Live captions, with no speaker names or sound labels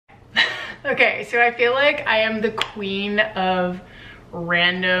Okay, so I feel like I am the queen of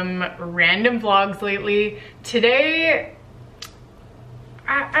random vlogs lately. Today,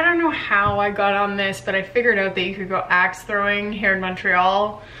 I don't know how I got on this, but I figured out that you could go axe throwing here in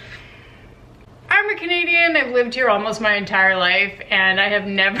Montreal. I'm a Canadian, I've lived here almost my entire life, and I have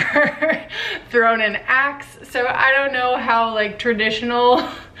never thrown an axe, so I don't know how like traditional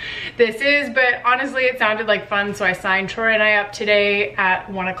this is, but honestly it sounded like fun, so I signed Troy and I up today at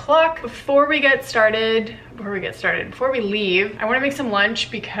 1 o'clock. Before we leave, I want to make some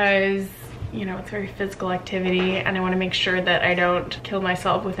lunch because, you know, it's very physical activity and I want to make sure that I don't kill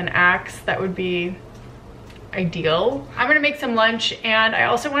myself with an axe. That would be ideal. I'm gonna make some lunch, and I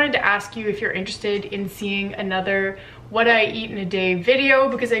also wanted to ask you if you're interested in seeing another what I eat in a day video,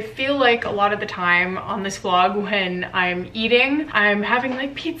 because I feel like a lot of the time on this vlog when I'm eating, I'm having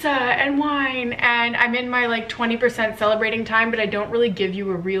like pizza and wine and I'm in my like 20% celebrating time, but I don't really give you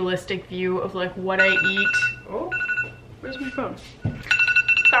a realistic view of like what I eat. Oh, where's my phone?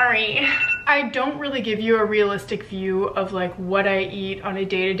 Sorry. I don't really give you a realistic view of like what I eat on a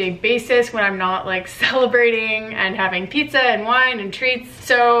day-to-day basis when I'm not like celebrating and having pizza and wine and treats.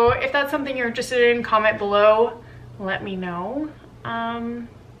 So if that's something you're interested in, comment below, let me know. And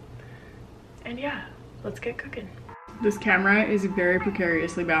yeah, let's get cooking. This camera is very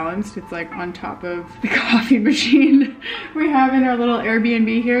precariously balanced. It's like on top of the coffee machine we have in our little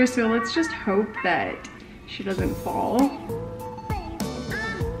Airbnb here. So let's just hope that she doesn't fall.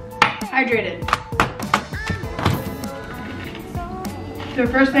 Hydrated. The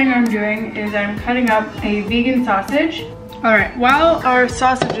first thing I'm doing is I'm cutting up a vegan sausage. All right, while our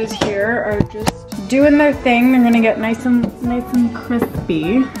sausages here are just doing their thing, they're gonna get nice and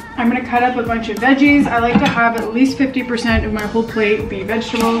crispy. I'm gonna cut up a bunch of veggies. I like to have at least 50% of my whole plate be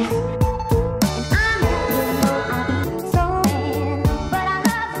vegetables.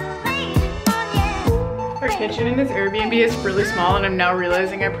 Kitchen in this Airbnb is really small, and I'm now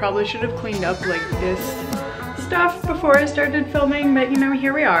realizing I probably should have cleaned up like this stuff before I started filming, but you know,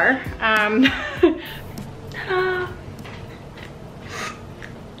 here we are.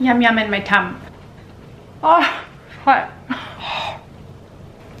 Yum yum in my tum. Oh, what?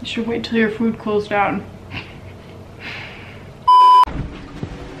 You should wait till your food cools down.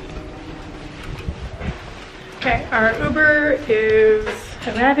 Okay, our Uber is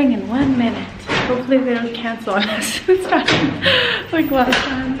arriving in 1 minute. Hopefully they don't cancel on us this time, like last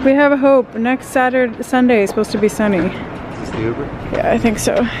time. We have a hope. Next Sunday is supposed to be sunny. Is this the Uber? Yeah, I think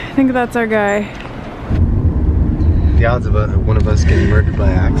so. I think that's our guy. The odds of one of us getting murdered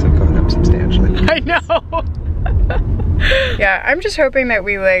by axe have gone up substantially. I know. Yeah, I'm just hoping that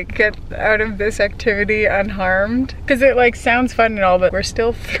we like get out of this activity unharmed, because it like sounds fun and all, but we're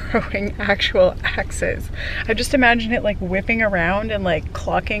still throwing actual axes. I just imagine it like whipping around and like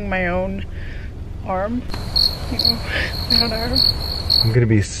clocking my own arm. My own arm. I'm gonna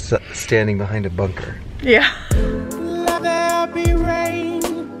be standing behind a bunker. Yeah. Let there be rain,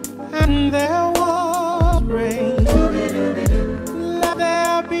 and there was rain. Let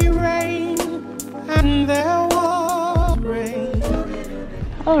there be rain, and there was rain.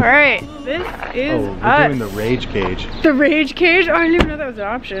 All right, this is we're doing the rage cage. The rage cage? Oh, I didn't even know that was an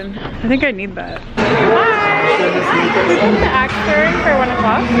option. I think I need that. Hi! Welcome to axe throwing for 1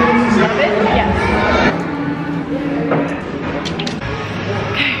 o'clock. Yes.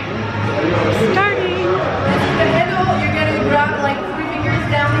 Okay. Starting. The handle, you're gonna grab like 3 fingers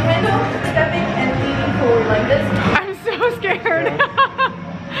down the handle, stepping and leaning forward like this. I'm so scared.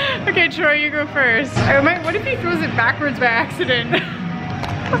 Okay, Troy, you go first. What if he throws it backwards by accident?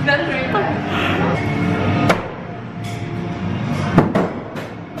 That's right.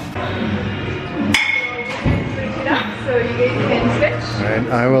 So you can switch. Alright,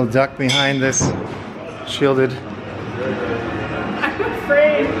 I will duck behind this shielded. I'm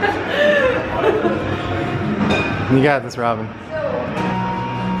afraid. You got this, Robyn.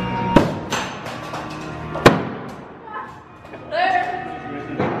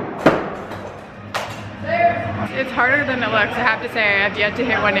 It's harder than it looks, I have to say. I have yet to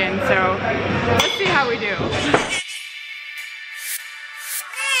hit one in, so let's see how we do.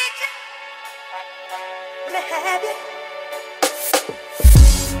 Have it.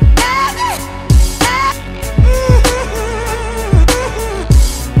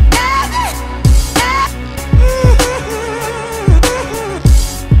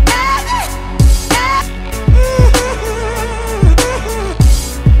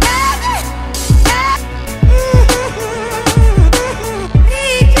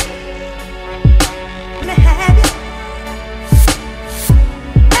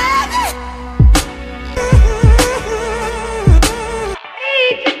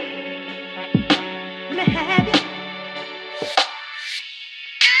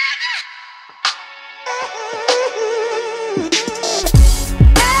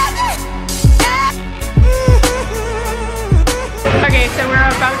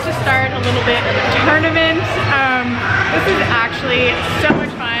 to start a little bit of a tournament. This is actually so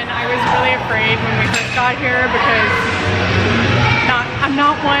much fun. I was really afraid when we first got here because I'm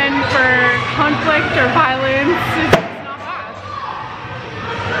not one for conflict or violence.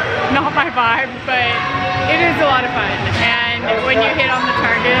 It's not my vibe, but it is a lot of fun. And when you hit on the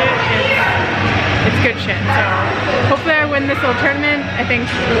target, it's good shit. So hopefully I win this little tournament. I think,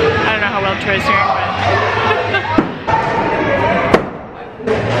 I don't know how well Troy's doing, but.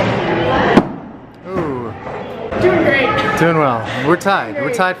 Ooh. Doing great. Doing well. We're tied.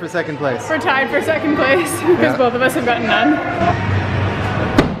 We're tied for second place. We're tied for second place because both of us have gotten none.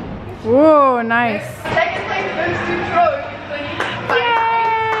 Whoa, nice. Second place goes to Troy with 25 points,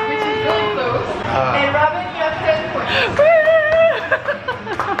 which is really close. And Robyn, you have 10 points. Good?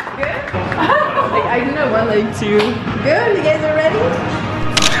 I do not want like two. Good, you guys are ready?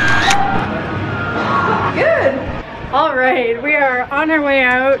 Good. All right, we are on our way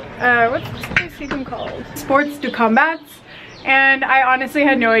out. What's this place even called? Sports du Combats. And I honestly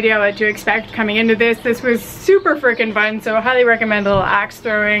had no idea what to expect coming into this. This was super freaking fun, so I highly recommend a little axe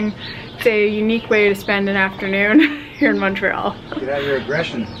throwing. It's a unique way to spend an afternoon here in Montreal. Get out your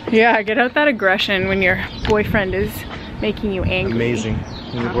aggression. Yeah, get out that aggression when your boyfriend is making you angry. Amazing.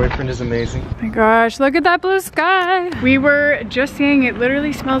 Your boyfriend is amazing. Oh my gosh, look at that blue sky. We were just saying it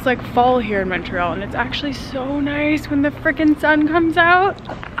literally smells like fall here in Montreal, and it's actually so nice when the freaking sun comes out.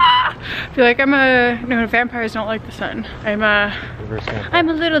 Ah! I feel like no, vampires don't like the sun. I'm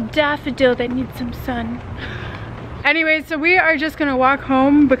a little daffodil that needs some sun. Anyway, so we are just gonna walk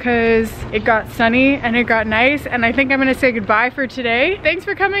home because it got sunny and it got nice, and I think I'm gonna say goodbye for today. Thanks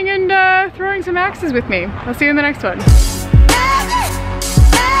for coming and throwing some axes with me. I'll see you in the next one.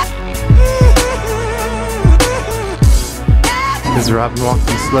 This is Robyn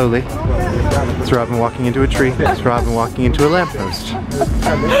walking slowly. It's Robyn walking into a tree. It's Robyn walking into a lamppost.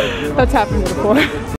 That's happened before.